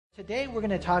Today we're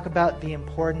going to talk about the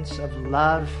importance of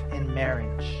love in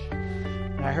marriage.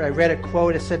 And I read a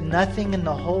quote. It said, "Nothing in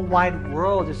the whole wide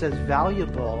world is as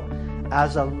valuable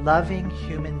as a loving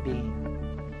human being."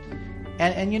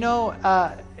 And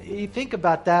you think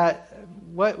about that.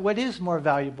 What is more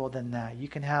valuable than that? You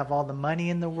can have all the money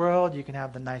in the world. You can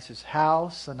have the nicest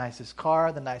house, the nicest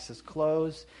car, the nicest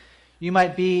clothes. You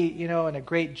might be, in a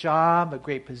great job, a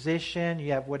great position.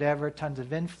 You have whatever, tons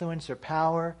of influence or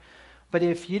power. But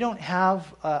if you don't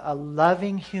have a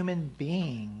loving human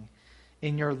being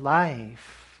in your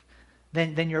life,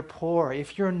 then you're poor.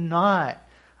 If you're not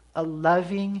a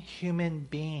loving human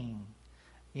being,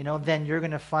 then you're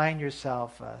going to find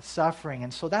yourself suffering.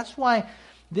 And so that's why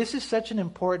this is such an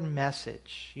important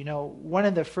message. One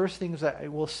of the first things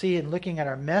that we'll see in looking at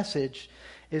our message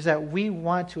is that we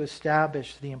want to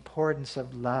establish the importance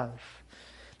of love.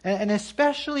 And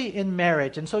especially in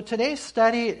marriage. And so today's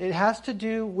study, it has to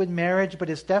do with marriage, but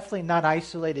it's definitely not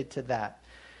isolated to that.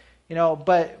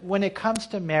 But when it comes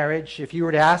to marriage, if you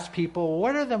were to ask people,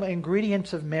 what are the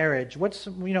ingredients of marriage? What's,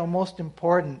 most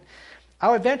important?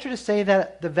 I would venture to say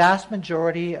that the vast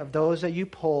majority of those that you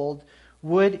polled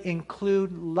would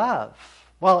include love.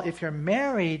 Well, if you're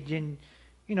married,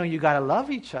 you got to love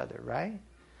each other, right?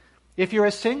 If you're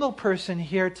a single person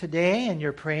here today and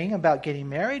you're praying about getting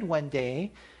married one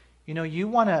day, you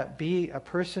want to be a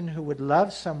person who would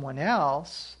love someone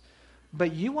else,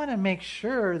 but you want to make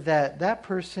sure that that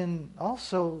person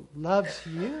also loves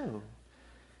you.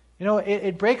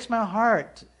 It breaks my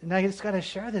heart, and I just got to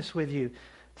share this with you.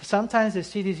 Sometimes I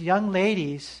see these young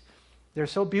ladies, they're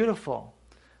so beautiful,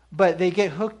 but they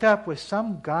get hooked up with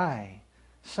some guy,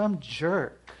 some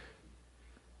jerk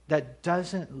that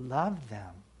doesn't love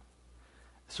them.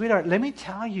 Sweetheart, let me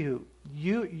tell you,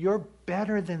 you're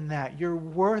better than that. You're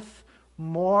worth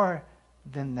more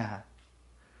than that.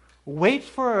 Wait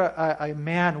for a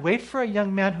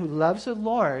young man who loves the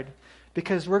Lord,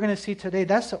 because we're going to see today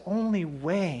that's the only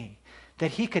way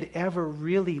that he could ever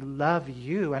really love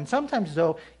you. And sometimes,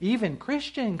 though, even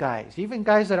Christian guys, even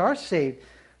guys that are saved,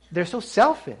 they're so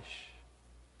selfish.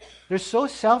 They're so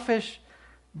selfish,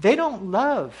 they don't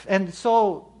love. And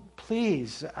so,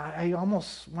 please, I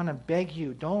almost want to beg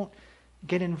you, don't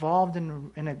get involved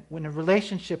in a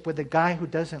relationship with a guy who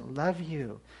doesn't love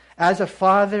you. As a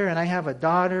father, and I have a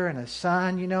daughter and a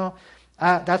son,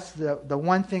 that's the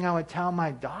one thing I would tell my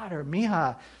daughter,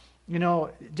 Mija,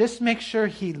 just make sure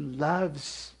he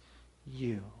loves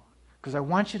you. Because I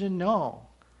want you to know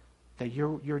that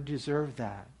you deserve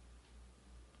that.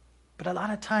 But a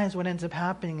lot of times what ends up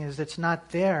happening is it's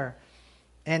not there.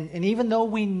 And even though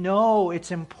we know it's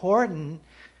important,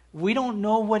 we don't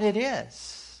know what it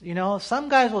is. Some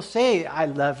guys will say, "I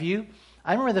love you."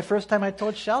 I remember the first time I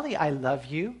told Shelly, "I love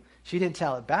you." She didn't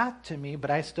tell it back to me,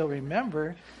 but I still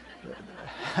remember.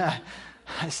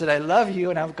 I said, "I love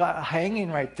you," and I've got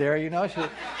hanging right there,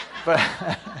 but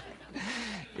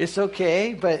it's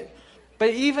okay. But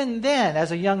even then,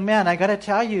 as a young man, I got to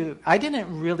tell you, I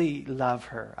didn't really love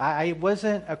her. I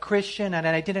wasn't a Christian, and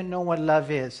I didn't know what love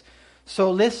is.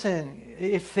 So listen,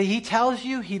 if he tells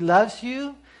you he loves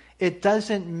you, it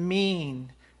doesn't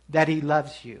mean that he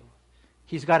loves you.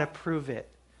 He's got to prove it.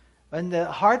 And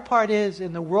the hard part is,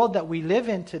 in the world that we live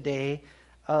in today,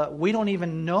 we don't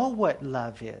even know what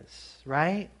love is,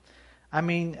 right? I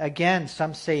mean, again,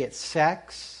 some say it's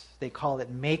sex. They call it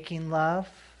making love.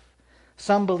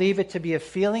 Some believe it to be a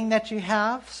feeling that you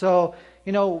have. So,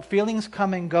 feelings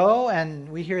come and go, and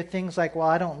we hear things like, "Well,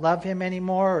 I don't love him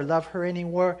anymore," or "love her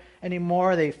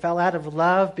anymore." They fell out of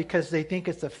love because they think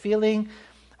it's a feeling.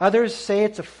 Others say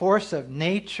it's a force of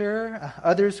nature.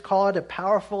 Others call it a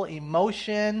powerful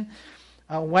emotion.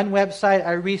 One website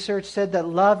I researched said that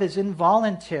love is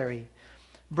involuntary.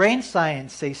 Brain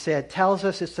science, they said, tells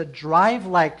us it's a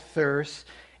drive-like thirst.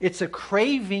 It's a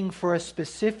craving for a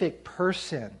specific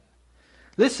person.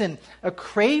 Listen, a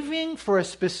craving for a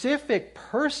specific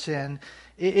person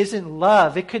isn't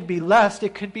love. It could be lust.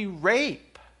 It could be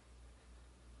rape.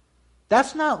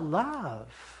 That's not love.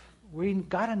 We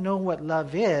got to know what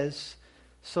love is,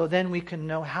 so then we can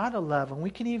know how to love. And we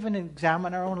can even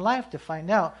examine our own life to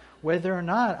find out whether or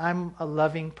not I'm a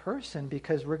loving person,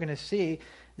 because we're going to see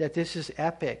that this is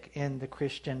epic in the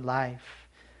Christian life.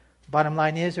 Bottom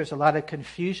line is, there's a lot of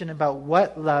confusion about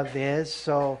what love is,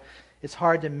 so it's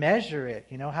hard to measure it.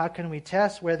 How can we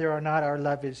test whether or not our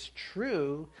love is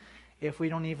true if we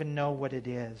don't even know what it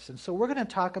is? And so we're going to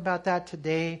talk about that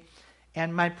today.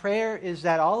 And my prayer is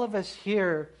that all of us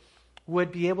here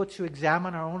would be able to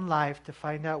examine our own life to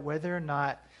find out whether or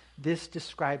not this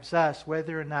describes us,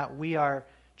 whether or not we are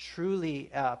truly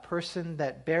a person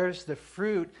that bears the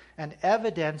fruit and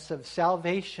evidence of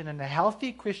salvation and a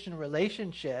healthy Christian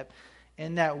relationship,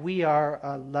 in that we are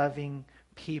a loving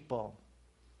people.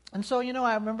 And so,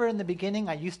 I remember in the beginning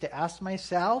I used to ask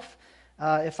myself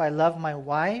if I love my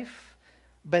wife,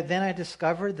 but then I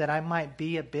discovered that I might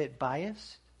be a bit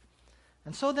biased.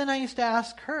 And so then I used to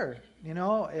ask her,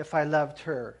 if I loved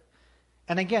her.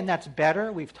 And again, that's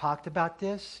better. We've talked about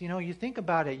this. You think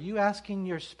about it. You asking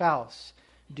your spouse,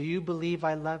 do you believe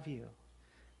I love you?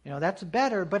 That's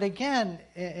better. But again,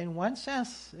 in one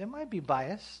sense, it might be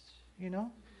biased,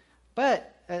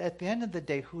 But at the end of the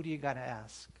day, who do you got to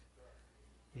ask?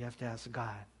 You have to ask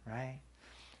God, right?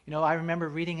 I remember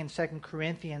reading in 2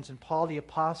 Corinthians, and Paul the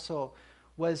Apostle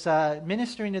was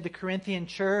ministering to the Corinthian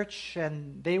church,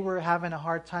 and they were having a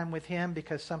hard time with him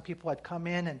because some people had come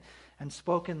in and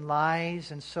spoken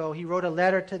lies. And so he wrote a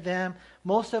letter to them.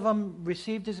 Most of them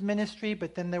received his ministry,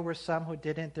 but then there were some who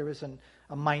didn't. There was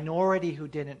a minority who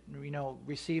didn't,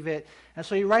 receive it. And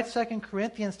so he writes 2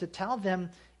 Corinthians to tell them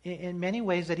in many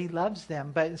ways that he loves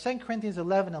them. But in 2 Corinthians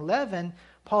 11:11,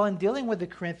 Paul, in dealing with the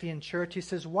Corinthian church, he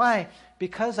says, why?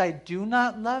 Because I do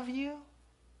not love you?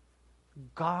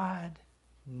 God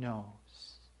knows.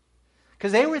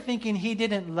 Because they were thinking he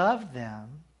didn't love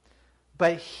them,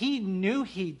 but he knew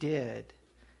he did,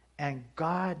 and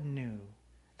God knew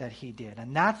that he did.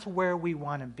 And that's where we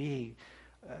want to be.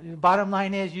 The bottom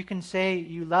line is, you can say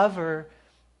you love her,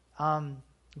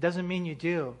 doesn't mean you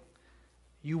do.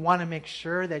 You want to make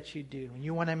sure that you do. And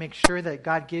you want to make sure that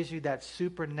God gives you that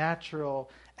supernatural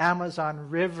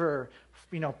Amazon River,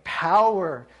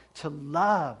 power to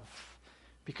love.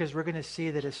 Because we're going to see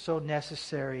that it's so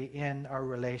necessary in our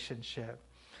relationship.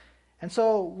 And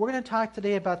so we're going to talk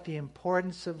today about the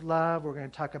importance of love. We're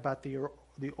going to talk about the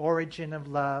origin of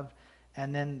love.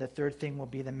 And then the third thing will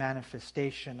be the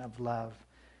manifestation of love.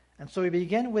 And so we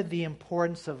begin with the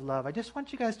importance of love. I just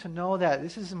want you guys to know that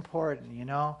this is important,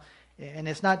 And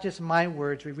it's not just my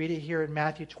words. We read it here in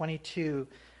Matthew 22.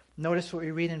 Notice what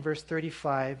we read in verse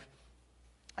 35.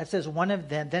 It says, one of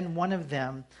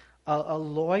them, a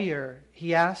lawyer,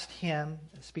 he asked him,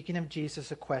 speaking of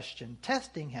Jesus, a question,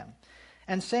 testing him,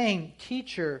 and saying,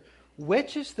 Teacher,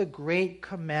 which is the great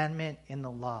commandment in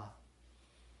the law?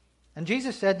 And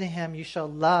Jesus said to him, You shall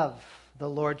love the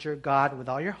Lord your God with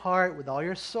all your heart, with all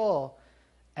your soul,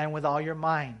 and with all your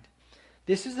mind.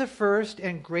 This is the first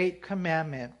and great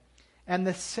commandment. And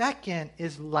the second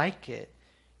is like it.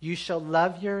 You shall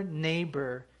love your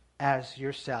neighbor as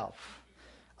yourself.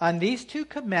 On these two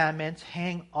commandments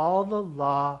hang all the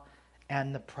law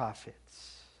and the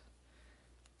prophets.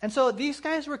 And so these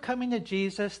guys were coming to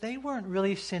Jesus. They weren't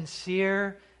really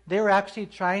sincere. They were actually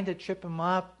trying to trip him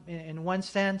up in one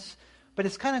sense. But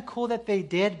it's kind of cool that they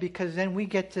did, because then we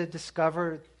get to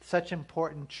discover such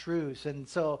important truths. And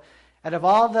so out of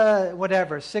all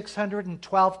the,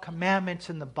 612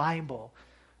 commandments in the Bible,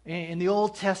 in the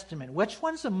Old Testament, which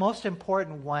one's the most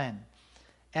important one?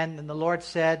 And the Lord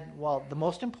said, well, the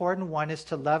most important one is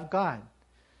to love God.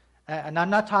 And I'm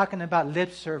not talking about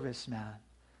lip service, man.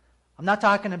 I'm not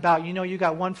talking about, you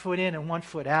got one foot in and one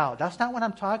foot out. That's not what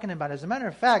I'm talking about. As a matter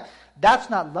of fact, that's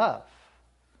not love.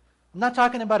 I'm not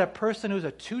talking about a person who's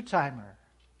a two-timer.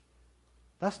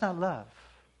 That's not love.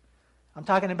 I'm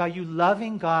talking about you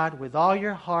loving God with all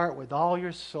your heart, with all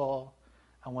your soul,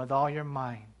 and with all your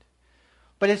mind.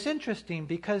 But it's interesting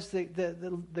because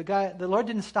the Lord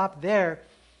didn't stop there.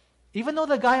 Even though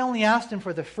the guy only asked him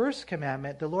for the first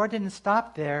commandment, the Lord didn't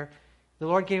stop there. The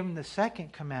Lord gave him the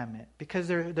second commandment because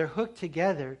they're hooked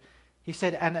together. He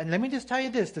said, and let me just tell you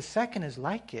this, the second is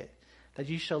like it, that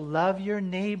you shall love your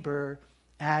neighbor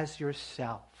as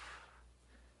yourself.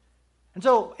 And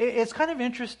so it's kind of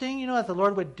interesting, that the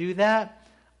Lord would do that.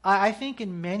 I think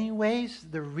in many ways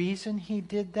the reason he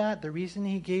did that, the reason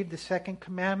he gave the second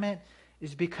commandment,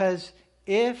 is because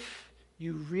if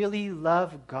you really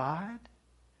love God,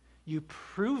 you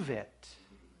prove it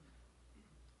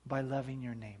by loving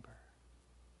your neighbor.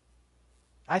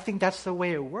 I think that's the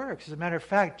way it works. As a matter of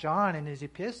fact, John in his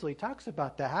epistle, he talks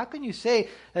about that. How can you say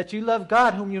that you love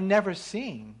God whom you've never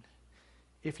seen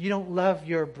if you don't love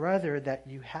your brother that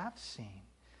you have seen?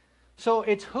 So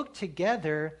it's hooked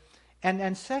together.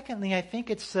 And secondly, I think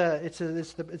it's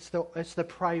the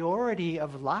priority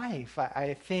of life.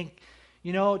 I think,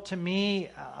 to me,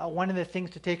 one of the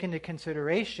things to take into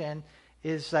consideration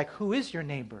is like, who is your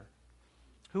neighbor?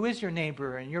 Who is your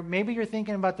neighbor? And maybe you're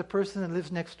thinking about the person that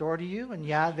lives next door to you, and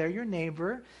yeah, they're your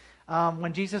neighbor.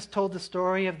 When Jesus told the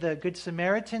story of the Good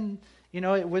Samaritan,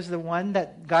 it was the one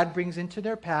that God brings into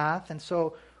their path. And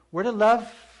so we're to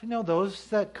love, those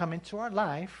that come into our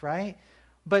life, right?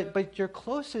 But your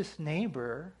closest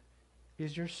neighbor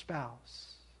is your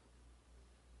spouse.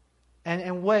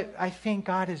 And what I think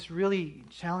God is really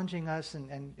challenging us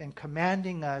and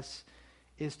commanding us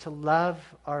is to love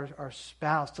our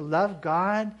spouse, to love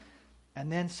God.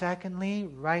 And then secondly,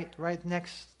 right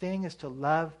next thing is to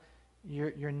love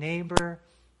your neighbor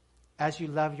as you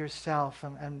love yourself.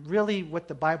 And really what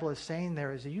the Bible is saying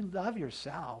there is that you love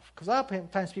yourself. Because a lot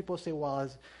of times people say, well,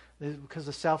 it's because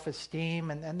of self-esteem.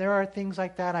 And there are things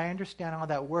like that. I understand how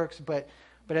that works. But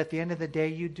at the end of the day,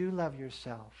 you do love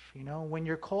yourself. You know, when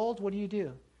you're cold, what do?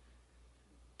 You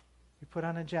put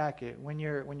on a jacket. When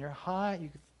you're hot, you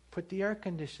put the air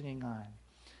conditioning on.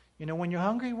 You know, when you're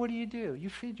hungry, what do? You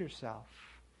feed yourself.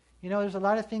 You know, there's a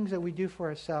lot of things that we do for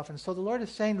ourselves. And so the Lord is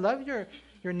saying, love your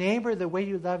neighbor the way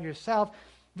you love yourself.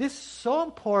 This is so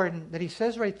important that he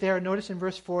says right there, notice in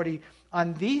verse 40,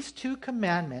 on these two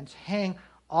commandments hang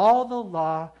all the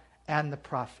law and the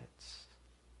prophets.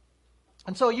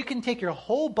 And so you can take your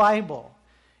whole Bible,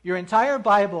 your entire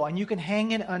Bible, and you can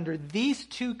hang it under these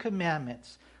two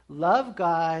commandments. Love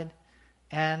God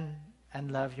and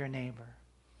love your neighbor.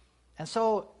 And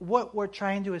so what we're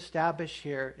trying to establish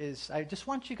here is, I just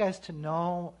want you guys to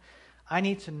know, I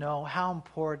need to know how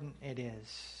important it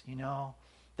is, you know,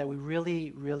 that we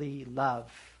really, really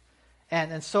love.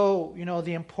 And so, you know,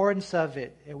 the importance of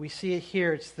it, we see it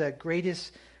here. It's the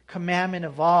greatest commandment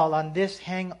of all. On this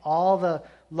hang all the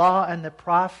law and the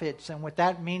prophets. And what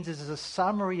that means is a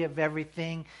summary of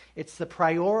everything. It's the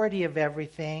priority of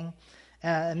everything.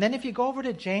 And then if you go over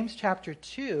to James chapter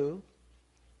 2,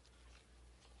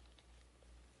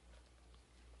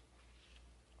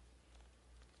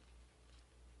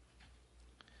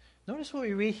 notice what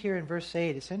we read here in verse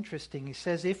 8. It's interesting. He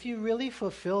says, if you really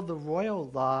fulfill the royal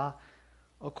law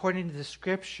according to the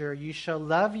scripture, you shall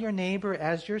love your neighbor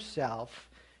as yourself.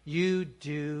 You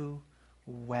do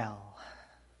well.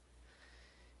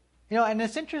 You know, and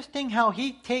it's interesting how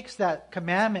he takes that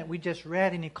commandment we just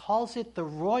read and he calls it the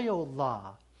royal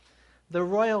law. The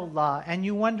royal law. And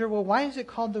you wonder, well, why is it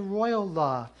called the royal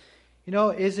law? You know,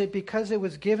 is it because it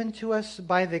was given to us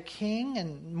by the king?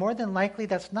 And more than likely,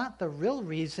 that's not the real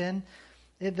reason.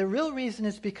 The real reason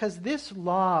is because this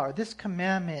law, or this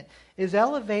commandment, is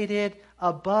elevated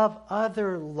above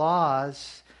other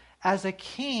laws as a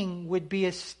king would be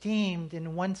esteemed,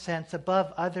 in one sense,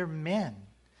 above other men.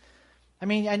 I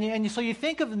mean, and so you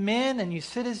think of men and you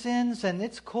citizens, and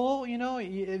it's cool, you know,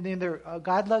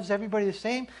 God loves everybody the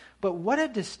same, but what a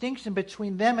distinction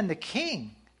between them and the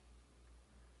king.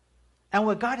 And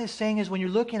what God is saying is when you're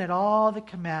looking at all the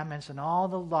commandments and all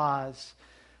the laws,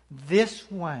 this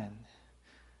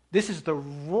is the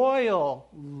royal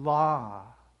law,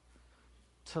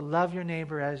 to love your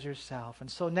neighbor as yourself. And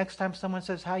so next time someone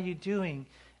says, how you doing?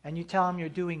 And you tell them you're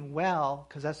doing well,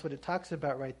 because that's what it talks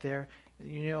about right there.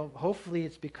 You know, hopefully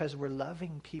it's because we're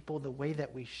loving people the way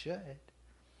that we should.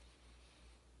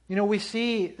 You know, we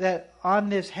see that on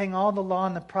this hang all the law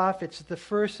and the prophets, the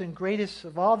first and greatest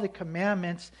of all the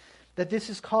commandments, that this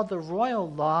is called the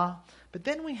royal law. But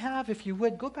then we have, if you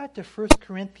would, go back to 1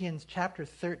 Corinthians chapter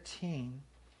 13.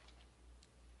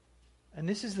 And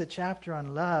this is the chapter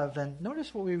on love. And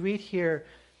notice what we read here.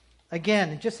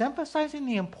 Again, just emphasizing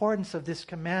the importance of this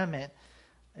commandment.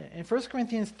 In 1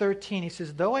 Corinthians 13, he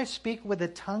says, though I speak with the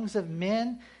tongues of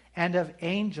men and of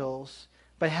angels,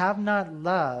 but have not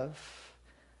love,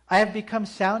 I have become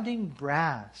sounding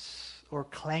brass or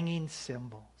clanging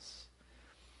cymbals.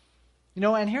 You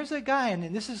know, and here's a guy,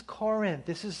 and this is Corinth.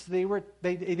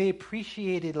 They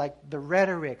appreciated like the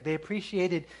rhetoric. They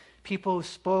appreciated people who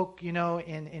spoke, you know,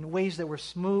 in ways that were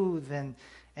smooth and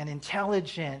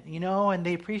intelligent, you know, and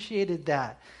they appreciated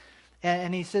that.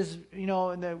 And he says, you know,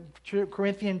 in the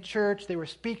Corinthian church, they were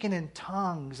speaking in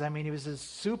tongues. I mean, it was a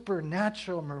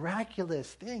supernatural,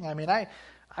 miraculous thing. I mean,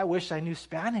 I wish I knew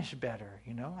Spanish better,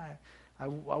 you know. I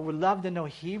would love to know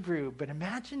Hebrew, but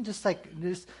imagine just like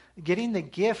this, getting the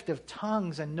gift of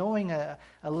tongues and knowing a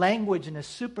language in a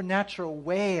supernatural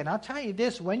way. And I'll tell you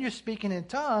this, when you're speaking in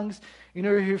tongues, you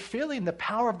know, you're feeling the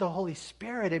power of the Holy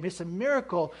Spirit. I mean, it's a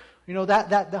miracle, you know,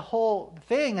 that the whole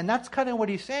thing. And that's kind of what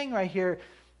he's saying right here.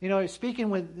 You know,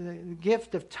 speaking with the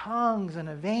gift of tongues and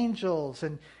of angels,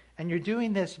 and you're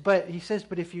doing this. But he says,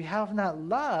 but if you have not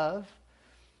love,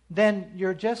 then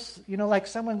you're just, you know, like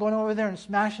someone going over there and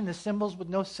smashing the cymbals with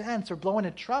no sense, or blowing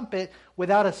a trumpet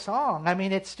without a song. I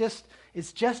mean, it's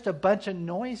just a bunch of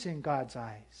noise in God's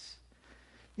eyes.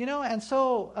 You know, and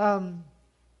so,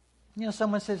 you know,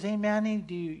 someone says, hey, Manny,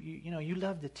 do you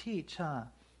love to teach, huh?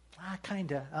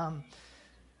 Kind of.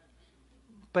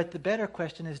 But the better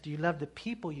question is, do you love the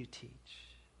people you teach?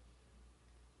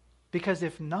 Because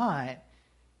if not,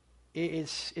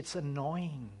 it's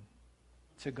annoying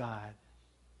to God.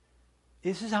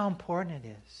 This is how important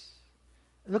it is.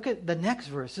 Look at the next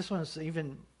verse. This one's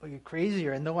even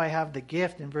crazier. And though I have the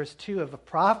gift in verse 2 of a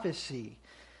prophecy,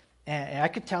 and I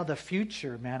could tell the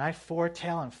future, man. I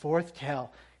foretell and forthtell,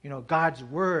 God's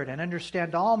word, and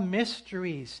understand all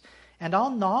mysteries and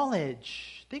all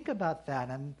knowledge. Think about that.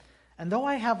 And though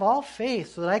I have all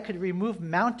faith so that I could remove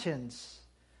mountains,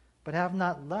 but have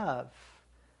not love,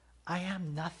 I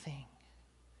am nothing.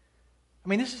 I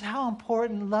mean, this is how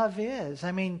important love is.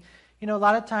 I mean, a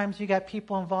lot of times you got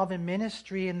people involved in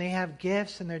ministry and they have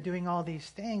gifts and they're doing all these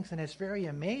things and it's very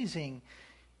amazing,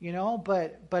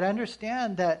 but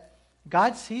understand that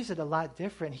God sees it a lot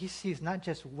different. He sees not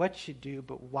just what you do,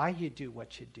 but why you do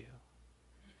what you do.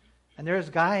 And there's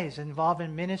guys involved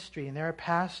in ministry, and there are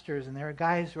pastors, and there are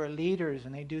guys who are leaders,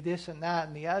 and they do this and that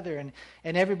and the other, and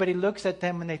everybody looks at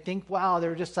them and they think, wow,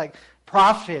 they're just like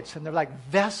prophets, and they're like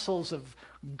vessels of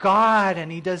God,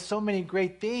 and He does so many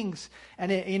great things.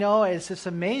 And it's just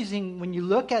amazing when you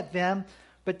look at them,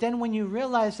 but then when you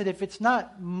realize that if it's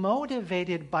not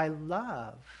motivated by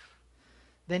love,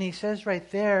 then He says right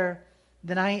there,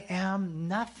 then I am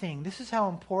nothing. This is how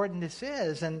important this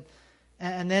is. And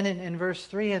then in verse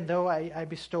 3, and though I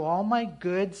bestow all my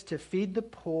goods to feed the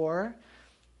poor,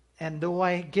 and though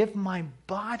I give my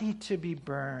body to be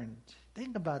burned,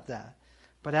 think about that,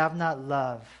 but have not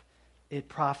love, it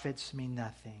profits me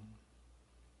nothing.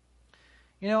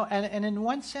 And in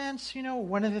one sense,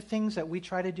 one of the things that we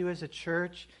try to do as a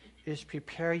church is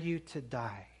prepare you to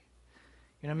die.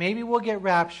 Maybe we'll get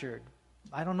raptured.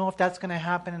 I don't know if that's going to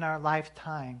happen in our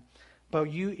lifetime, but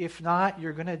if not,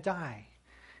 you're going to die.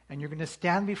 And you're going to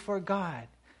stand before God.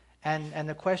 And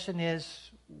the question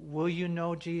is, will you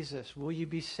know Jesus? Will you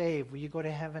be saved? Will you go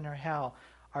to heaven or hell?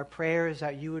 Our prayer is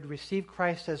that you would receive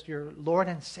Christ as your Lord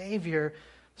and Savior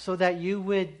so that you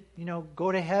would,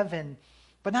 go to heaven.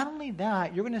 But not only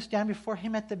that, you're going to stand before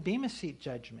Him at the Bema Seat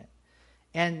judgment.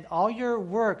 And all your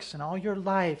works and all your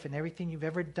life and everything you've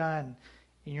ever done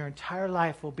in your entire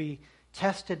life will be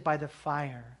tested by the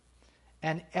fire.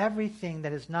 And everything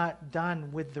that is not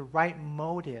done with the right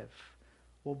motive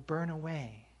will burn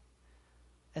away.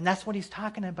 And that's what He's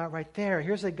talking about right there.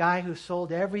 Here's a guy who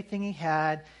sold everything he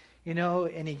had,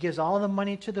 and he gives all the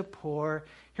money to the poor.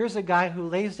 Here's a guy who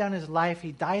lays down his life.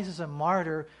 He dies as a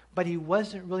martyr, but he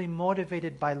wasn't really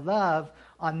motivated by love.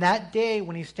 On that day,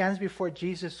 when he stands before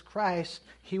Jesus Christ,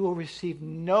 he will receive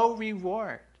no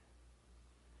reward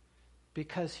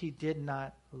because he did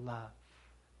not love.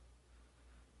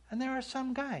 And there are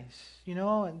some guys,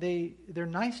 they're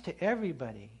nice to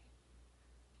everybody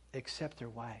except their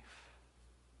wife.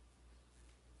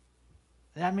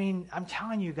 I mean, I'm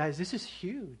telling you guys, this is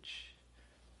huge.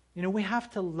 We have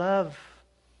to love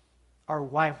our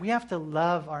wife. We have to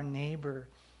love our neighbor.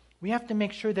 We have to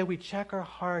make sure that we check our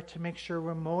heart to make sure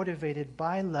we're motivated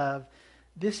by love.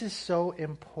 This is so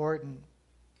important.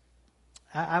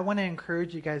 I want to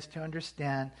encourage you guys to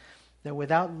understand that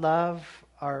without love,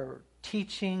 our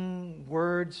teaching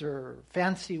words or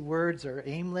fancy words are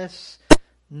aimless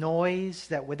noise,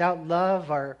 that without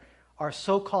love our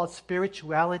so-called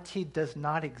spirituality does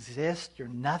not exist. You're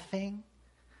nothing.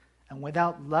 And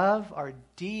without love, our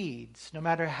deeds, no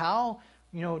matter how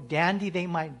dandy they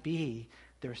might be,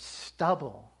 they're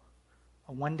stubble.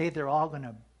 And one day they're all going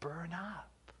to burn up.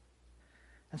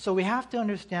 And so we have to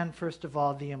understand, first of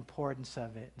all, the importance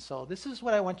of it. And so this is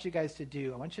what I want you guys to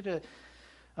do. I want you to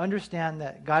understand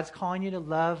that God's calling you to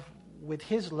love with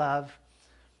His love.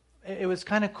 It was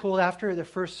kind of cool. After the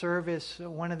first service,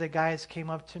 one of the guys came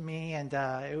up to me, and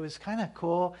it was kind of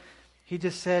cool. He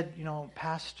just said,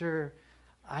 Pastor,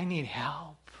 I need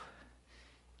help.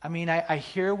 I mean, I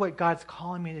hear what God's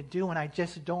calling me to do, and I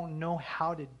just don't know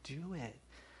how to do it.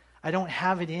 I don't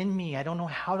have it in me. I don't know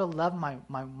how to love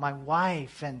my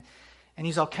wife. And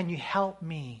he's all, can you help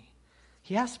me?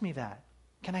 He asked me that.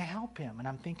 Can I help him? And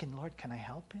I'm thinking, Lord, can I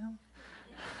help him?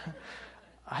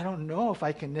 I don't know if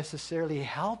I can necessarily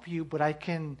help you, but I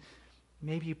can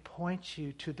maybe point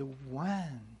you to the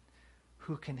one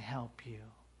who can help you.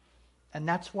 And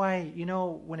that's why,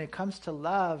 when it comes to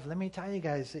love, let me tell you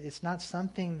guys, it's not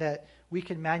something that we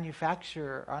can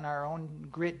manufacture on our own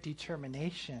grit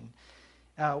determination.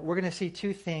 We're going to see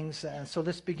two things. So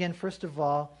let's begin, first of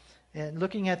all,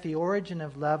 looking at the origin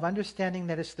of love, understanding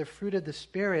that it's the fruit of the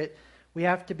Spirit. We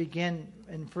have to begin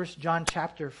in 1 John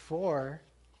chapter 4.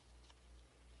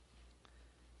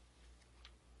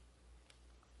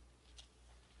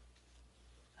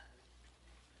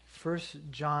 1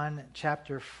 John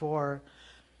chapter 4,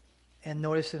 and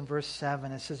notice in verse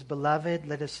 7, it says, Beloved,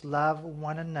 let us love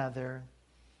one another,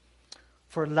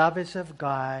 for love is of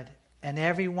God, and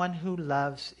everyone who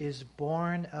loves is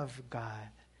born of God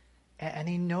and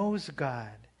he knows God.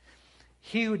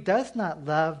 He who does not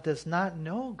love does not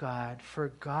know God, for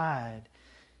God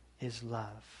is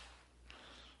love.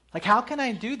 Like, how can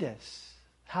I do this?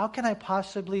 How can I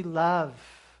possibly love?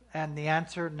 And the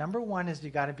answer, number one, is you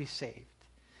got to be saved.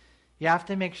 You have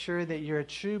to make sure that you're a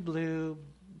true blue,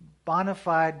 bona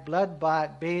fide,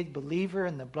 blood-bought, bathed believer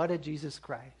in the blood of Jesus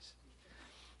Christ.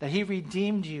 That he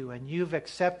redeemed you and you've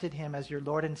accepted him as your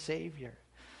Lord and Savior.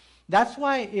 That's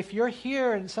why if you're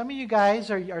here, and some of you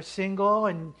guys are single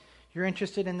and you're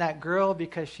interested in that girl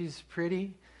because she's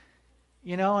pretty,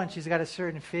 and she's got a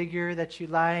certain figure that you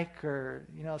like, or,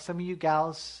 some of you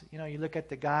gals, you look at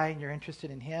the guy and you're interested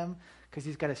in him because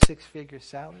he's got a 6-figure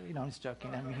salary. I'm just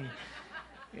joking. I mean,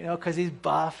 because he's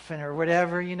buff or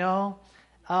whatever,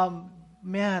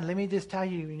 man, let me just tell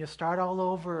you, when you start all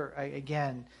over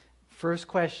again, first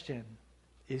question,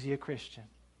 is he a Christian?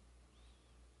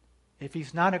 If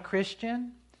he's not a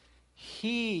Christian,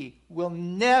 he will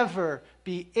never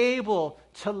be able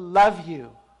to love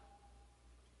you.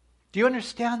 Do you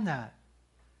understand that?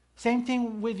 Same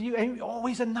thing with you. Oh,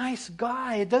 he's a nice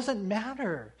guy. It doesn't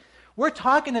matter. We're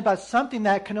talking about something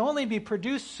that can only be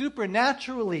produced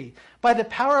supernaturally by the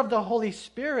power of the Holy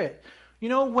Spirit.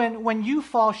 When you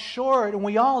fall short, and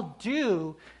we all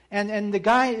do, and the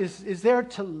guy is there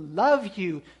to love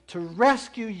you, to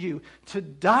rescue you, to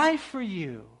die for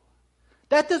you.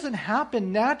 That doesn't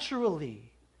happen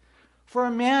naturally. For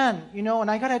a man,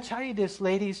 and I got to tell you this,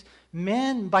 ladies,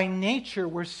 men by nature,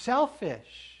 we're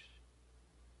selfish.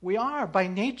 We are. By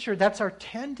nature, that's our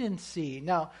tendency.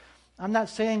 Now, I'm not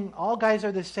saying all guys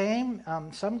are the same.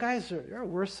 Some guys are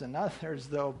worse than others,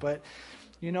 though. But,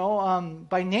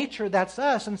 by nature, that's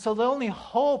us. And so the only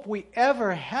hope we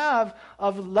ever have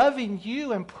of loving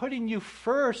you and putting you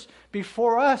first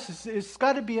before us it's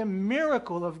got to be a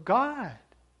miracle of God.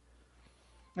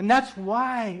 And that's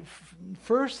why,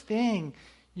 first thing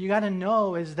you got to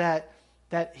know is that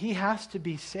he has to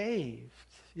be saved.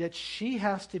 That she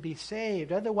has to be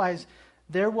saved. Otherwise,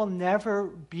 there will never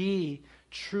be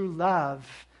true love.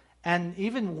 And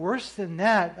even worse than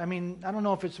that, I don't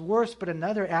know if it's worse, but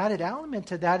another added element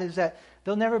to that is that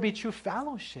there'll never be true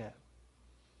fellowship.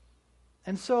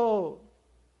 And so,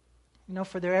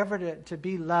 for there ever to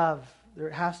be love, there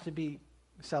has to be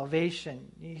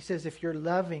salvation. He says, if you're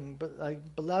loving,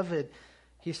 beloved,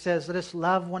 he says, let us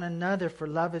love one another, for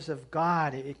love is of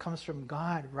God. It comes from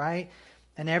God, right?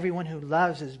 And everyone who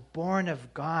loves is born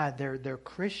of God. They're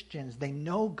Christians. They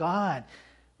know God.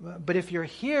 But if you're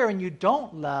here and you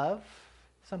don't love,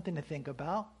 something to think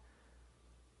about,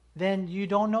 then you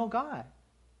don't know God.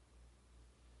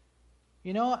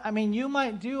 You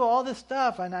might do all this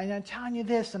stuff, and I'm telling you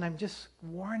this, and I'm just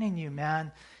warning you,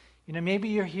 man. Maybe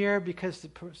you're here because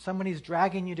somebody's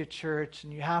dragging you to church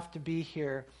and you have to be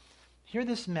here. Hear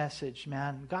this message,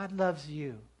 man. God loves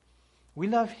you. We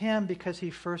love him because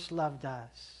he first loved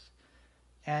us.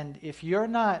 And if you're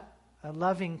not a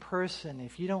loving person,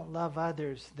 if you don't love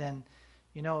others, then,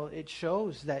 it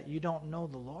shows that you don't know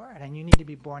the Lord and you need to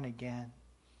be born again.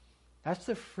 That's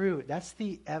the fruit. That's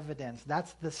the evidence.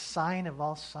 That's the sign of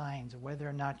all signs of whether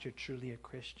or not you're truly a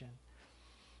Christian.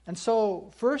 And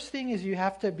so, first thing is you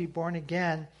have to be born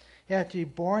again. You have to be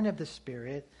born of the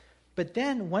Spirit. But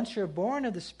then, once you're born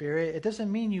of the Spirit, it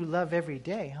doesn't mean you love every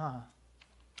day, huh?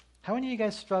 How many of you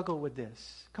guys struggle with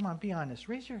this? Come on, be honest.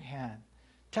 Raise your hand.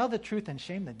 Tell the truth and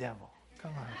shame the devil.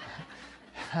 Come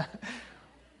on.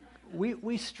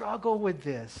 We struggle with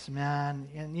this, man.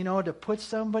 And, to put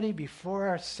somebody before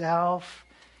ourselves,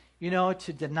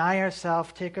 to deny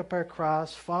ourselves, take up our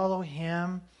cross, follow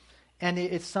him. And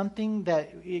it's something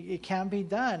that it can be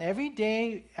done. Every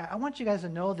day, I want you guys to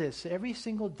know this. Every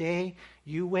single day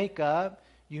you wake up,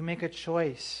 you make a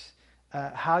choice.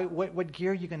 What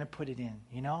gear you're going to put it in,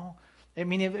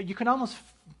 you can almost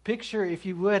picture, if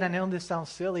you would, I know this sounds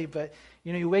silly, but,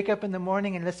 you wake up in the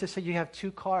morning and let's just say you have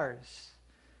 2 cars.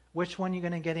 Which one are you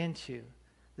going to get into?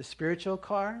 The spiritual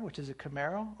car, which is a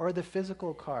Camaro, or the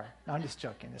physical car? No, I'm just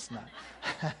joking. It's not.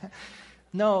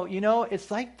 No,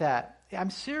 it's like that. I'm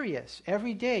serious.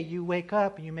 Every day you wake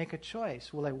up and you make a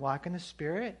choice. Will I walk in the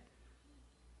Spirit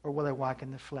or will I walk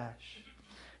in the flesh?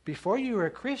 Before you were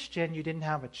a Christian, you didn't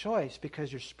have a choice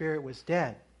because your spirit was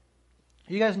dead.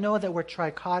 You guys know that we're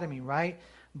trichotomy, right?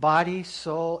 Body,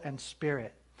 soul, and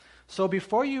spirit. So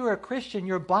before you were a Christian,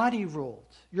 your body ruled.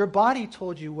 Your body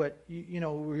told you what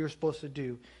you're supposed to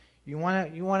do. You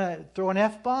want to throw an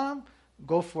F-bomb?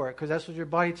 Go for it, because that's what your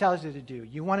body tells you to do.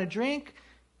 You want to drink?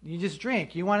 You just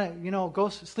drink. You want to, go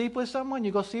sleep with someone?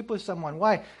 You go sleep with someone.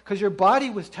 Why? Because your body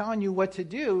was telling you what to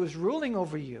do. It was ruling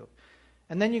over you.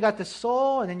 And then you got the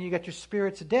soul, and then you got your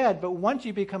spirit's dead. But once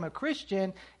you become a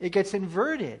Christian, it gets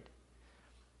inverted.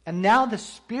 And now the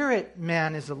spirit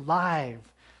man is alive.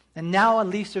 And now at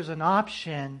least there's an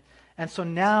option. And so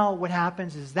now what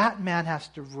happens is that man has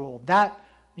to rule. That,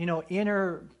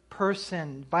 inner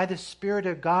person by the Spirit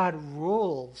of God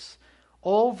rules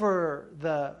over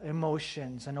the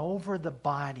emotions and over the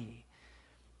body.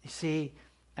 You see,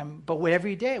 but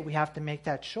every day we have to make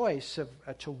that choice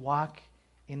to walk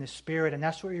in the Spirit. And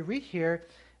that's what we read here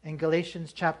in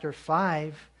Galatians chapter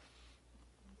 5.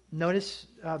 Notice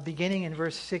beginning in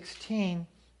verse 16.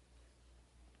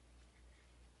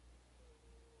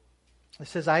 It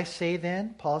says, I say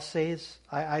then, Paul says,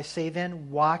 I say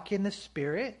then, walk in the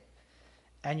Spirit,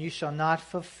 and you shall not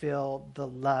fulfill the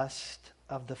lust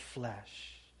of the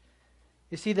flesh.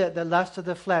 You see, the lust of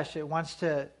the flesh, it wants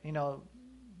to,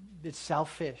 it's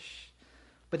selfish.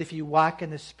 But if you walk in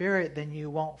the Spirit, then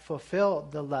you won't fulfill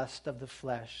the lust of the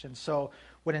flesh. And so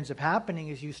what ends up happening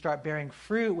is you start bearing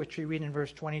fruit, which we read in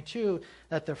verse 22,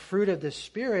 that the fruit of the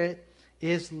Spirit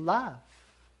is love.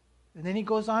 And then he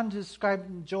goes on to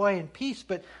describe joy and peace.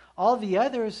 But all the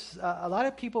others, a lot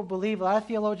of people believe, a lot of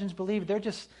theologians believe, they're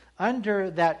just under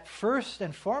that first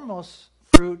and foremost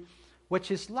fruit,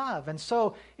 which is love. And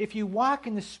so if you walk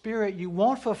in the Spirit, you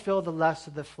won't fulfill the lust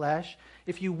of the flesh.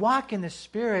 If you walk in the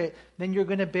Spirit, then you're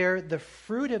going to bear the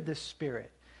fruit of the Spirit.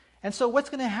 And so what's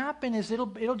going to happen is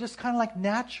it'll just kind of like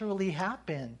naturally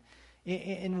happen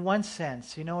in one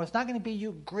sense. It's not going to be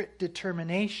you grit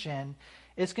determination.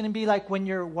 It's going to be like when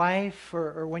your wife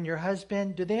or when your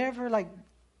husband, do they ever like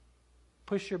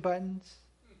push your buttons?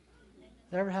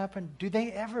 Does that ever happen? Do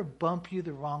they ever bump you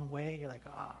the wrong way? You're like,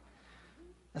 ah. Oh.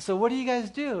 And so what do you guys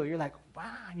do? You're like,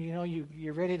 wow,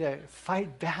 you're ready to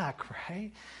fight back,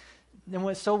 right?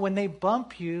 And so when they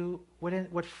bump you,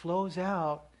 what flows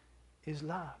out is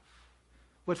love.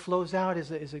 What flows out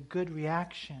is a good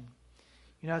reaction.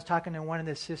 I was talking to one of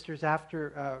the sisters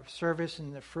after service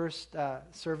in the first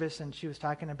service, and she was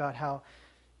talking about how,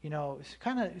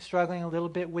 kind of struggling a little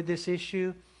bit with this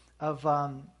issue of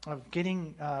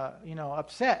getting,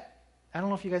 upset. I don't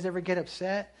know if you guys ever get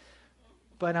upset,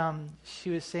 but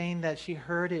she was saying that she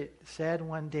heard it said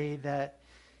one day that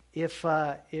if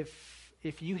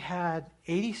you had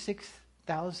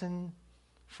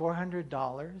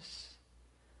 $86,400,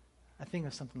 I think it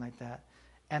was something like that,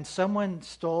 and someone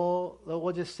stole,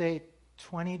 we'll just say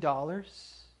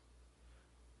 $20,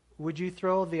 would you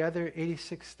throw the other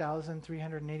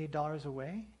 $86,380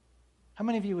 away? How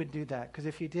many of you would do that? Because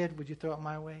if you did, would you throw it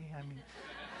my way?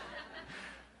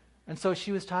 And so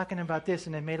she was talking about this,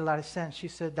 and it made a lot of sense. She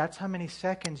said, that's how many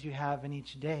seconds you have in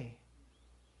each day.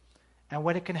 And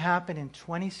what it can happen in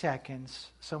 20 seconds,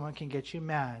 someone can get you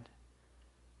mad,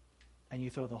 and you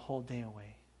throw the whole day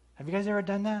away. Have you guys ever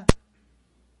done that?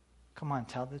 Come on,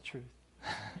 tell the truth.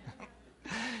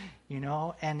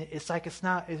 And it's like it's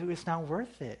not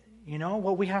worth it.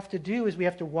 What we have to do is we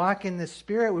have to walk in the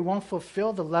Spirit. We won't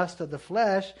fulfill the lust of the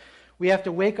flesh. We have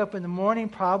to wake up in the morning,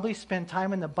 probably spend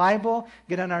time in the Bible,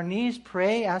 get on our knees,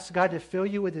 pray, ask God to fill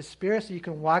you with His Spirit so you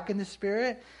can walk in the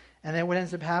Spirit. And then what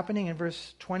ends up happening in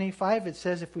verse 25, it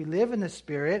says, if we live in the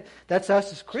Spirit, that's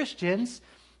us as Christians,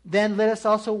 then let us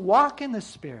also walk in the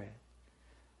Spirit.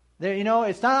 There,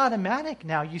 it's not automatic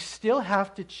now. You still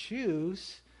have to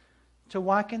choose to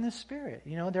walk in the Spirit.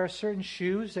 There are certain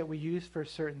shoes that we use for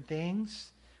certain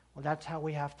things. Well, that's how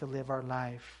we have to live our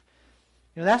life.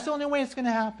 That's the only way it's going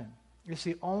to happen. It's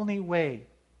the only way.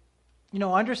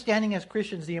 Understanding as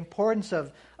Christians the importance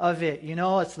of it.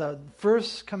 It's the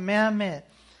first commandment.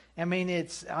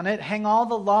 It's on it hang all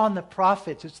the law and the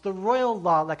prophets. It's the royal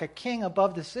law, like a king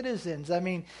above the citizens.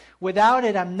 Without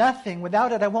it, I'm nothing.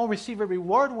 Without it, I won't receive a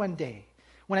reward one day.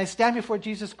 When I stand before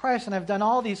Jesus Christ and I've done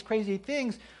all these crazy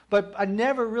things, but I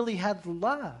never really had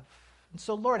love. And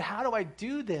so, Lord, how do I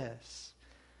do this?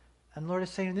 And Lord is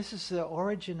saying, this is the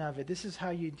origin of it. This is how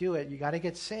you do it. You got to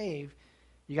get saved.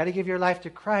 You got to give your life to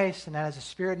Christ. And as the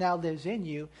Spirit now lives in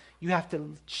you, you have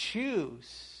to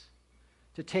choose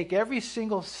to take every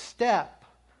single step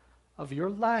of your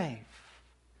life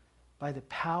by the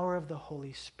power of the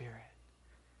Holy Spirit.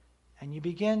 And you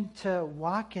begin to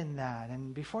walk in that.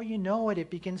 And before you know it, it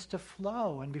begins to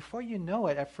flow. And before you know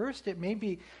it, at first it may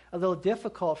be a little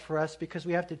difficult for us because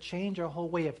we have to change our whole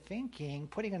way of thinking,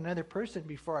 putting another person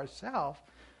before ourselves.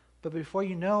 But before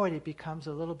you know it, it becomes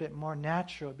a little bit more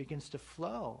natural. It begins to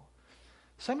flow.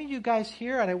 Some of you guys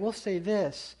here, and I will say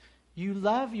this, you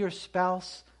love your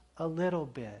spouse a little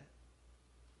bit.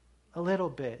 A little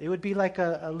bit. It would be like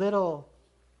a little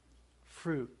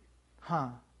fruit. Huh?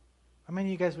 How many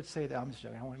of you guys would say that? I'm just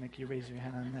joking. I want to make you raise your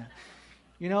hand on that.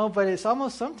 But it's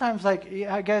almost sometimes like, you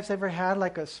guys ever had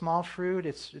like a small fruit?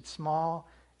 It's small.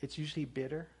 It's usually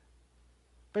bitter.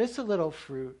 But it's a little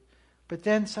fruit. But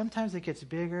then sometimes it gets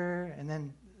bigger, and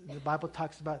then the Bible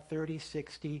talks about 30,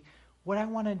 60. What I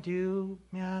want to do,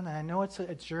 man, I know it's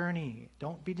a journey.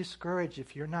 Don't be discouraged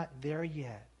if you're not there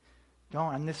yet.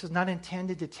 Don't. And this is not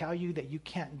intended to tell you that you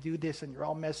can't do this and you're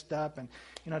all messed up and,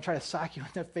 try to sock you in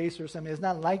the face or something. It's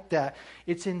not like that.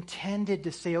 It's intended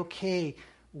to say, okay,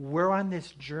 we're on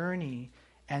this journey,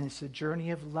 and it's a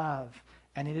journey of love,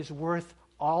 and it is worth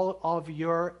all of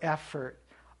your effort,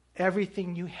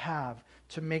 everything you have,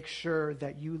 to make sure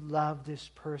that you love this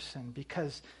person,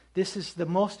 because this is the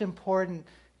most important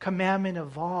commandment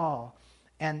of all.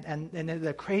 And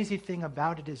the crazy thing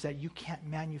about it is that you can't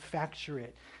manufacture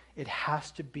it. It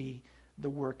has to be the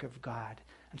work of God.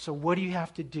 And so what do you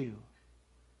have to do?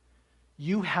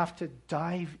 You have to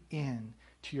dive in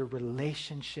to your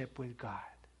relationship with God.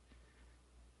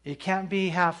 It can't be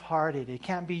half-hearted. It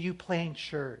can't be you playing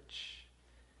church.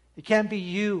 It can't be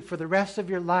you for the rest of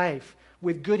your life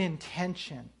with good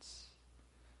intentions.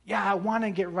 Yeah, I want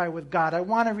to get right with God. I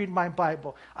want to read my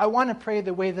Bible. I want to pray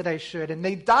the way that I should. And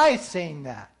they die saying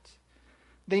that.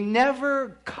 They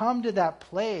never come to that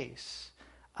place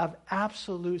of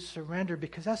absolute surrender,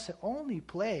 because that's the only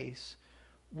place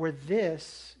where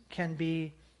this can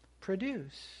be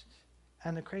produced.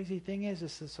 And the crazy thing is,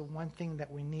 this is the one thing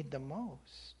that we need the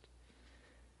most.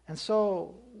 And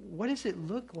so, what does it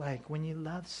look like when you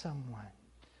love someone?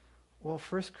 Well,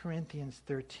 1 Corinthians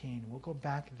 13, we'll go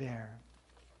back there.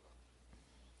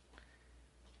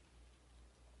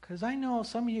 Because I know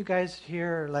some of you guys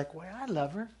here are like, well, I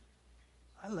love her.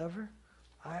 I love her.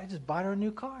 I just bought her a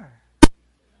new car.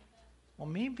 Well,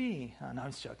 maybe. Oh, no, I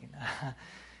was joking.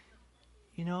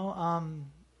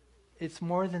 It's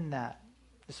more than that.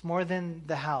 It's more than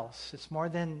the house. It's more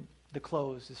than the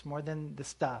clothes. It's more than the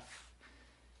stuff.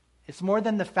 It's more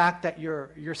than the fact that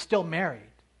you're still married.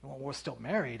 Well, we're still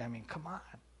married. I mean, come on.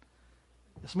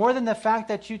 It's more than the fact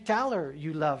that you tell her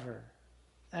you love her.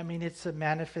 I mean, it's a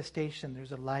manifestation.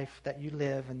 There's a life that you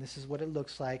live, and this is what it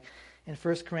looks like. In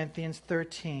 1 Corinthians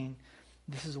 13,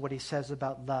 this is what he says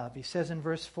about love. He says in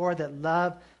verse 4 that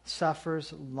love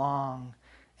suffers long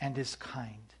and is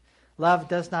kind. Love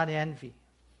does not envy.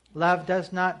 Love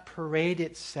does not parade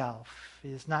itself. It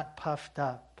is not puffed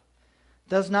up.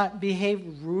 Does not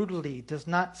behave rudely. Does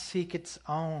not seek its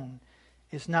own.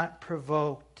 Is not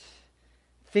provoked.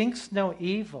 Thinks no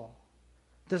evil.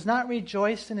 Does not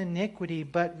rejoice in iniquity,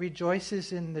 but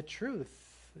rejoices in the truth.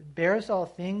 Bears all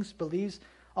things, believes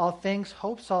all things,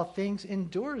 hopes all things,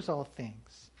 endures all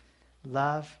things.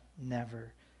 Love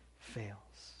never fails.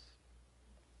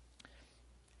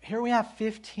 Here we have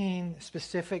 15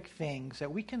 specific things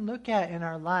that we can look at in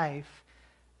our life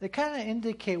that kind of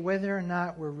indicate whether or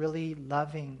not we're really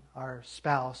loving our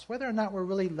spouse, whether or not we're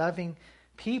really loving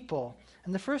people.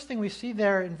 And the first thing we see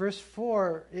there in verse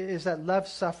 4 is that love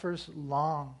suffers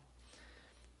long.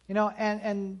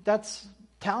 And that's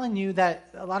telling you that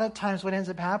a lot of times what ends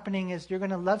up happening is you're going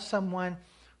to love someone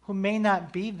who may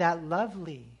not be that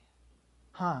lovely.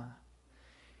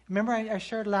 Remember I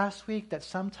shared last week that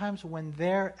sometimes when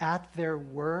they're at their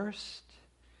worst,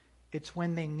 it's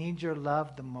when they need your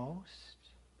love the most.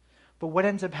 But what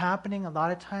ends up happening a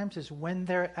lot of times is when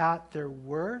they're at their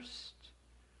worst,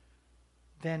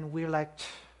 then we're like,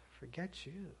 forget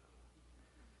you.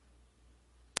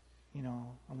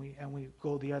 And we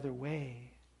go the other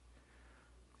way.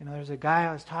 There's a guy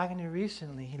I was talking to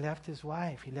recently. He left his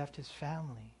wife. He left his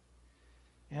family.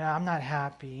 I'm not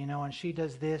happy, and she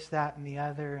does this, that, and the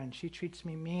other, and she treats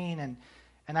me mean.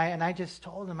 And I just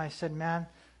told him, I said, man,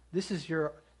 this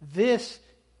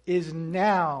is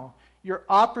now your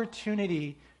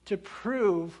opportunity to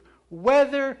prove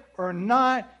whether or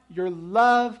not your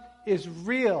love is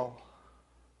real.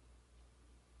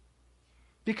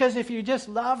 Because if you just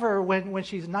love her when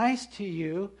she's nice to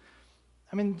you,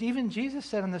 I mean, even Jesus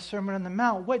said on the Sermon on the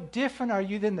Mount, what different are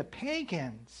you than the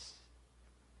pagans?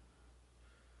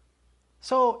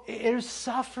 So there's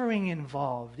suffering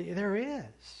involved. There is.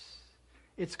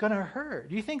 It's going to hurt.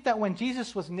 Do you think that when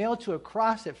Jesus was nailed to a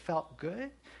cross, it felt good?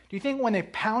 Do you think when they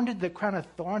pounded the crown of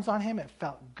thorns on him, it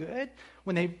felt good?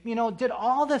 When they, did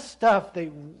all this stuff, they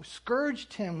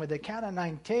scourged him with a cat o'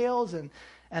 nine tails,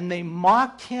 and they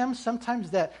mocked him.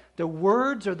 Sometimes that the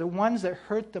words are the ones that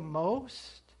hurt the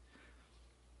most.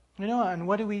 And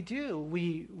what do?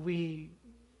 We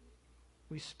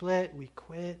split, we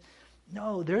quit.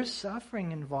 No, there's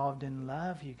suffering involved in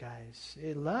love, you guys.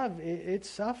 It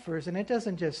suffers, and it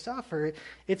doesn't just suffer,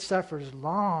 it suffers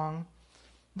long.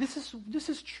 This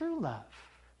is true love.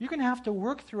 You're going to have to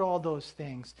work through all those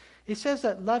things. It says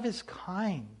that love is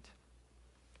kind.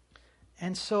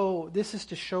 And so this is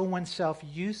to show oneself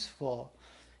useful.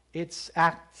 It's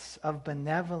acts of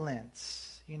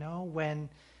benevolence. when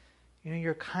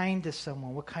you're kind to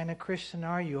someone. What kind of Christian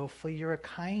are you? Hopefully you're a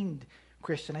kind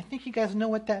Christian. I think you guys know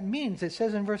what that means. It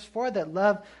says in verse 4 that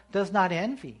love does not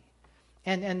envy.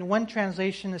 And one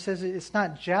translation, it says it's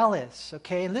not jealous.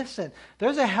 Okay, listen,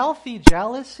 there's a healthy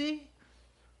jealousy,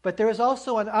 but there is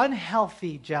also an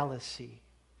unhealthy jealousy.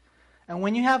 And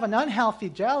when you have an unhealthy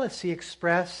jealousy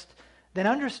expressed, then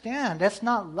understand that's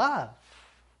not love.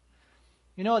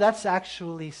 That's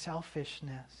actually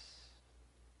selfishness.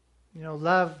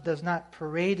 Love does not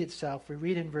parade itself. We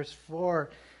read in verse 4,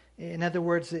 in other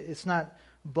words, it's not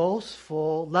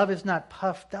boastful. Love is not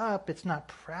puffed up. It's not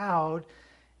proud.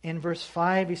 In verse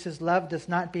 5, he says, love does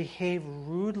not behave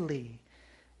rudely.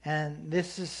 And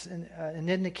this is an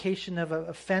indication of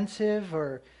offensive,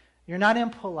 or you're not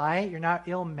impolite, you're not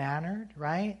ill-mannered,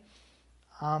 right?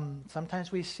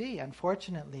 Sometimes we see,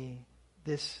 unfortunately,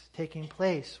 this taking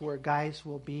place where guys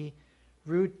will be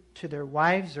rude to their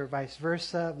wives or vice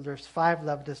versa. Verse 5,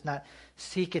 love does not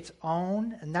seek its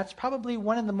own. And that's probably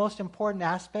one of the most important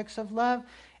aspects of love,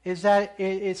 is that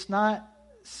it's not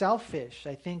selfish.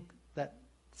 I think that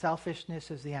selfishness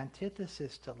is the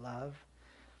antithesis to love.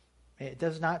 It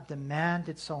does not demand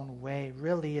its own way,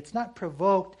 really. It's not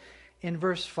provoked. In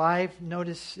verse 5,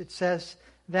 notice it says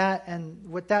that, and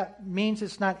what that means,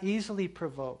 it's not easily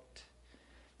provoked.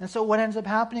 And so what ends up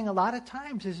happening a lot of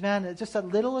times is, it's just the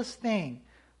littlest thing,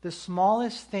 the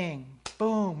smallest thing,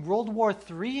 boom, World War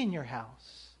III in your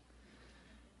house.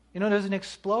 There's an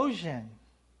explosion.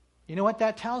 You know what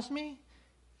that tells me?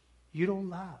 You don't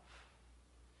love.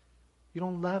 You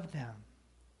don't love them.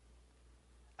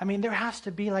 There has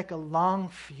to be like a long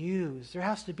fuse. There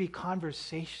has to be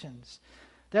conversations.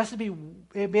 There has to be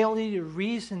ability to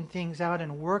reason things out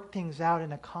and work things out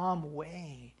in a calm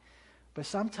way. But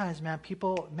sometimes,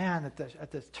 people, at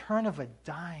the turn of a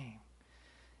dime,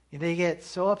 they get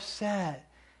so upset.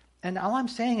 And all I'm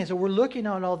saying is that we're looking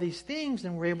at all these things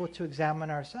and we're able to examine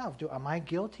ourselves. Am I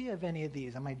guilty of any of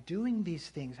these? Am I doing these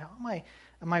things? How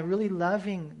am I really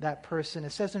loving that person?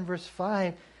 It says in verse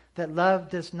 5 that love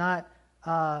does not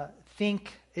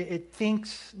it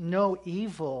thinks no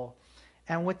evil.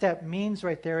 And what that means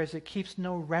right there is it keeps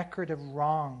no record of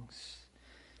wrongs.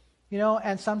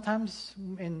 And sometimes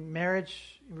in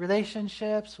marriage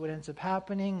relationships, what ends up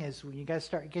happening is when you guys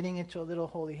start getting into a little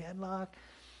holy headlock,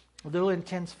 a little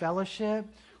intense fellowship,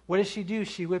 what does she do?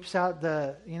 She whips out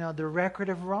the record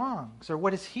of wrongs. Or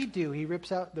what does he do? He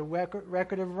rips out the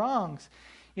record of wrongs.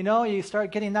 You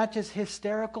start getting not just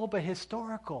hysterical, but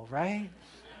historical, right?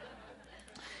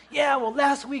 Yeah, well,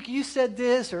 last week you said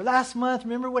this, or last month,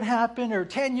 remember what happened, or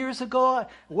 10 years ago.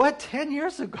 What, 10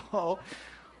 years ago?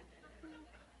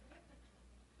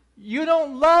 You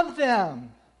don't love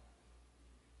them.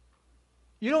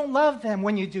 You don't love them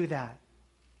when you do that.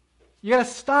 You got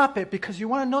to stop it, because you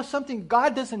want to know something?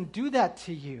 God doesn't do that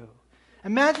to you.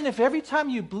 Imagine if every time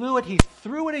you blew it, he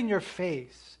threw it in your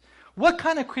face. What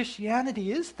kind of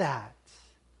Christianity is that?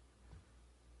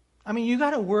 You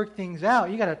got to work things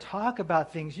out. You got to talk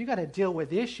about things. You got to deal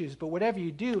with issues. But whatever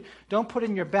you do, don't put it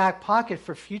in your back pocket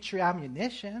for future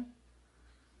ammunition.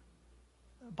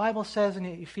 The Bible says in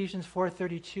Ephesians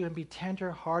 4:32, and be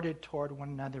tender-hearted toward one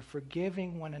another,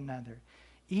 forgiving one another,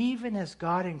 even as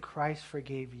God in Christ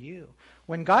forgave you.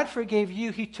 When God forgave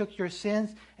you, he took your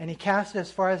sins and he cast it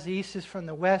as far as the east is from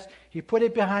the west. He put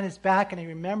it behind his back and he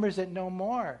remembers it no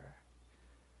more.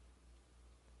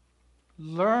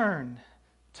 Learn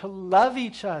to love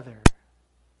each other.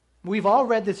 We've all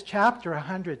read this chapter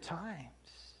 100 times.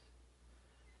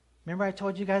 Remember I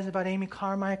told you guys about Amy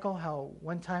Carmichael, how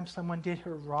one time someone did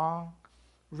her wrong,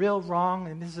 real wrong,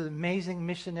 and this is an amazing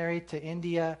missionary to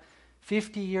India.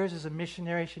 50 years as a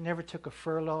missionary, she never took a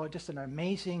furlough, just an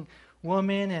amazing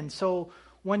woman. And so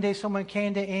one day someone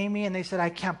came to Amy and they said, I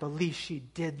can't believe she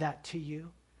did that to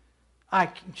you.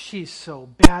 She's so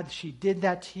bad she did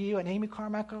that to you. And Amy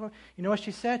Carmichael, you know what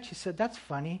she said? She said, that's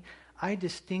funny. I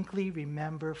distinctly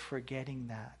remember forgetting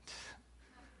that.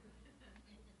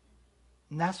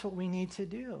 And that's what we need to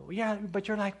do. Yeah, but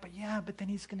you're like, but then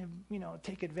he's going to,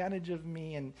 take advantage of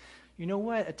me. And you know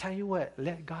what? I tell you what,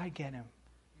 let God get him.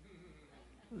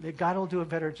 God will do a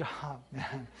better job,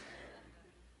 man.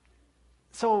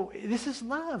 So this is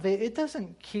love. It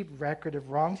doesn't keep record of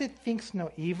wrongs. It thinks no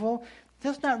evil. It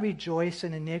does not rejoice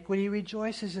in iniquity. It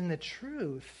rejoices in the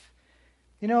truth.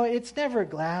 It's never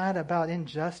glad about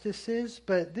injustices,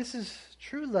 but this is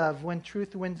true love when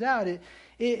truth wins out.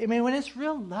 When it's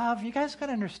real love, you guys got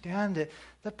to understand it.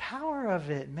 The power of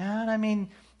it, man.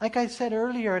 Like I said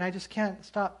earlier, and I just can't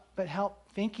stop but help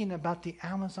thinking about the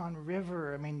Amazon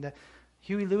River.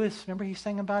 Huey Lewis, remember he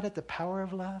sang about it, the power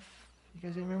of love? You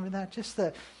guys remember that?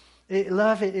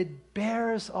 It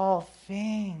bears all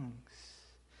things.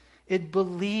 It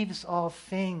believes all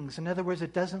things. In other words,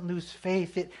 it doesn't lose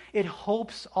faith. It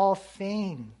hopes all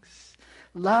things.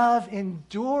 Love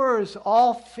endures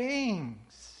all things.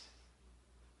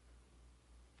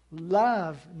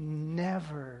 Love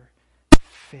never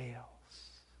fails.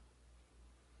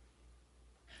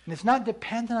 And it's not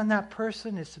dependent on that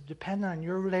person. It's dependent on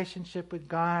your relationship with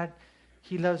God.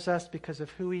 He loves us because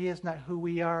of who He is, not who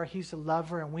we are. He's a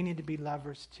lover, and we need to be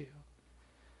lovers too.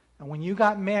 And when you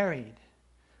got married,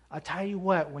 I'll tell you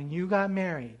what, when you got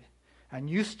married and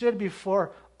you stood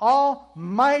before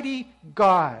Almighty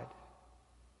God,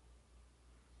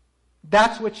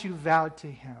 that's what you vowed to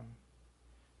Him.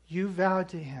 You vowed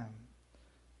to Him,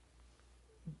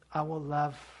 I will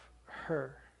love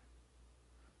her,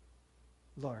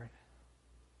 Lord.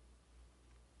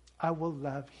 I will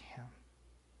love him.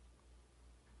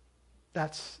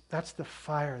 That's the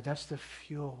fire. That's the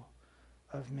fuel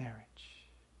of marriage.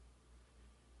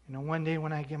 You know, one day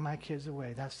when I give my kids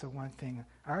away, that's the one thing.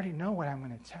 I already know what I'm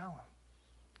going to tell them.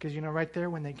 Because, you know, right there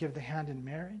when they give the hand in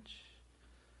marriage,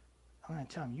 I'm going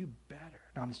to tell them, you better.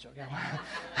 No, I'm just joking.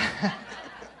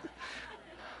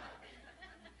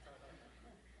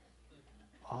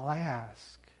 All I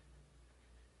ask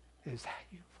is that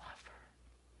you love her.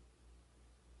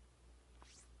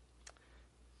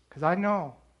 Because I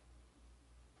know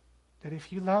that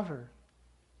if you love her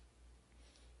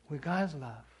with God's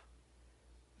love,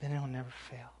 then it'll never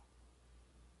fail.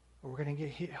 Or we're going to get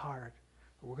hit hard.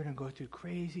 Or we're going to go through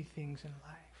crazy things in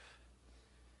life.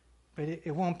 But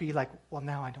it won't be like, well,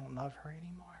 now I don't love her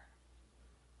anymore.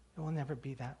 It will never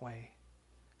be that way.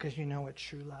 Because you know what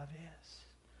true love is.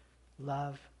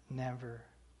 Love never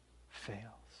fails.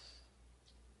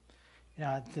 You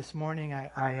know, this morning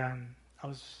I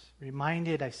was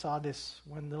reminded, I saw this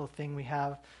one little thing we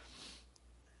have.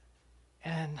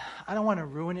 And I don't want to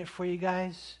ruin it for you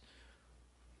guys.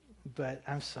 But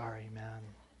I'm sorry, man.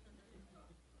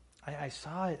 I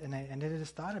saw it and I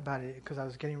just thought about it because I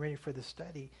was getting ready for the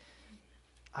study.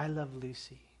 I love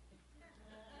Lucy.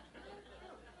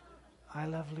 I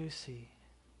love Lucy.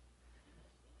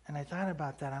 And I thought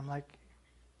about that. I'm like,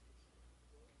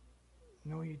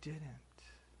 no, you didn't.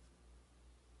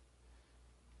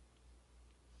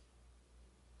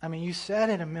 I mean, you said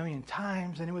it 1,000,000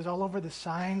 times, and it was all over the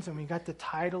signs, and we got the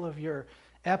title of your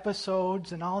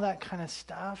episodes and all that kind of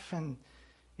stuff. And,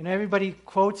 you know, everybody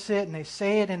quotes it, and they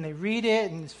say it, and they read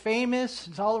it, and it's famous.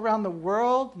 It's all around the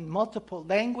world in multiple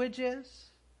languages.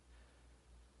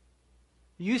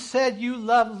 You said you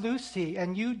loved Lucy,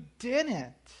 and you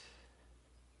didn't.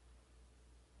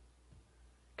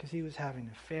 Because he was having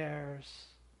affairs,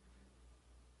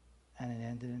 and it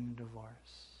ended in a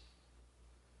divorce.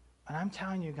 And I'm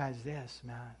telling you guys this,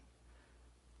 man,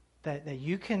 that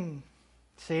you can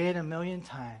say it 1,000,000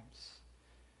 times,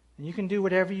 and you can do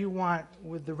whatever you want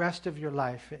with the rest of your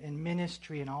life in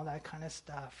ministry and all that kind of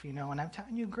stuff, you know. And I'm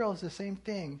telling you girls the same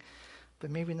thing,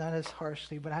 but maybe not as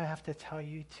harshly, but I have to tell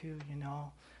you too, you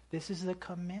know, this is the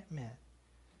commitment,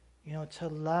 you know, to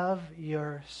love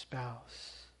your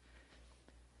spouse.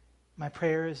 My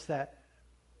prayer is that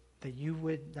you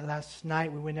would, last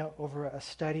night we went over a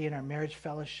study in our marriage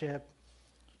fellowship,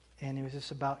 and it was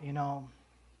just about, you know,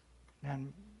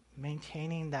 man,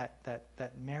 maintaining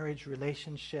that marriage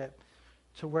relationship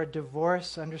to where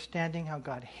divorce, understanding how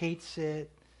God hates it,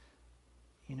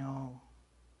 you know,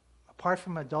 apart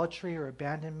from adultery or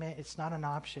abandonment, it's not an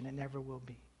option. It never will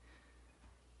be.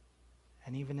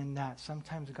 And even in that,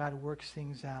 sometimes God works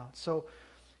things out. So,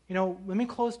 you know, let me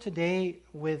close today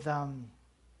with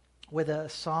a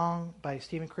song by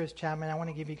Stephen Chris Chapman. I want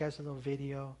to give you guys a little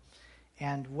video.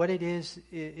 And what it is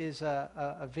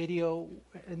a video,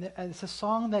 and it's a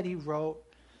song that he wrote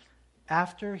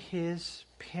after his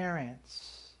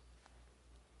parents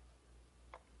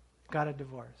got a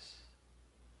divorce.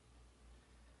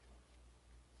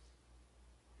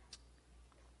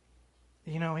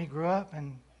 You know, he grew up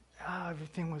and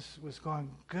everything was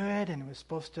going good, and it was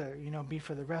supposed to, you know, be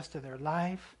for the rest of their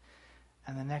life.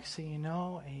 And the next thing you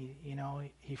know,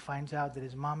 he finds out that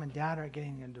his mom and dad are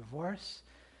getting a divorce.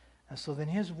 And so then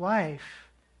his wife,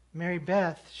 Mary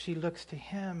Beth, she looks to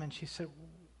him and she said,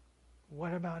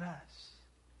 what about us?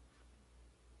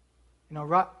 You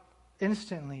know,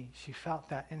 instantly she felt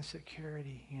that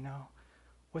insecurity, you know.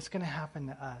 What's going to happen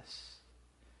to us?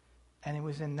 And it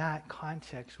was in that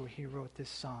context where he wrote this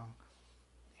song,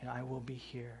 you know, I will be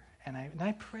here. And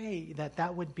I pray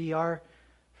that would be our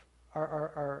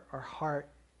heart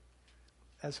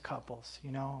as couples,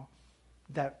 you know,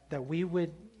 that we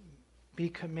would be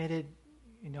committed,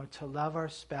 you know, to love our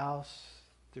spouse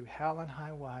through hell and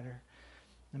high water,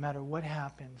 no matter what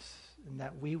happens, and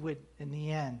that we would, in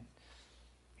the end,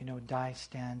 die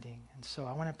standing. And so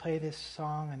I want to play this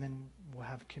song, and then we'll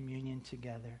have communion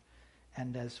together.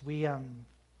 And as we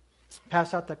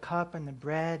pass out the cup and the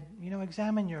bread,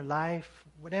 examine your life,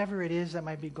 whatever it is that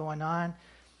might be going on.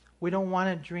 We don't want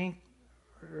to drink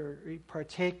or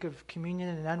partake of communion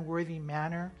in an unworthy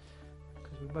manner,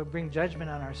 because we might bring judgment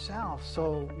on ourselves.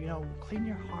 So, clean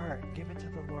your heart, give it to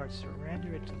the Lord,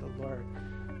 surrender it to the Lord.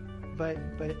 But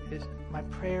my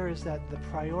prayer is that the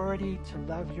priority to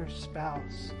love your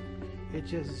spouse, it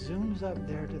just zooms up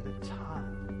there to the top.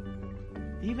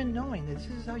 Even knowing that this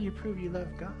is how you prove you love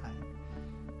God.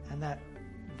 And that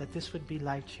this would be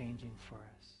life-changing for us.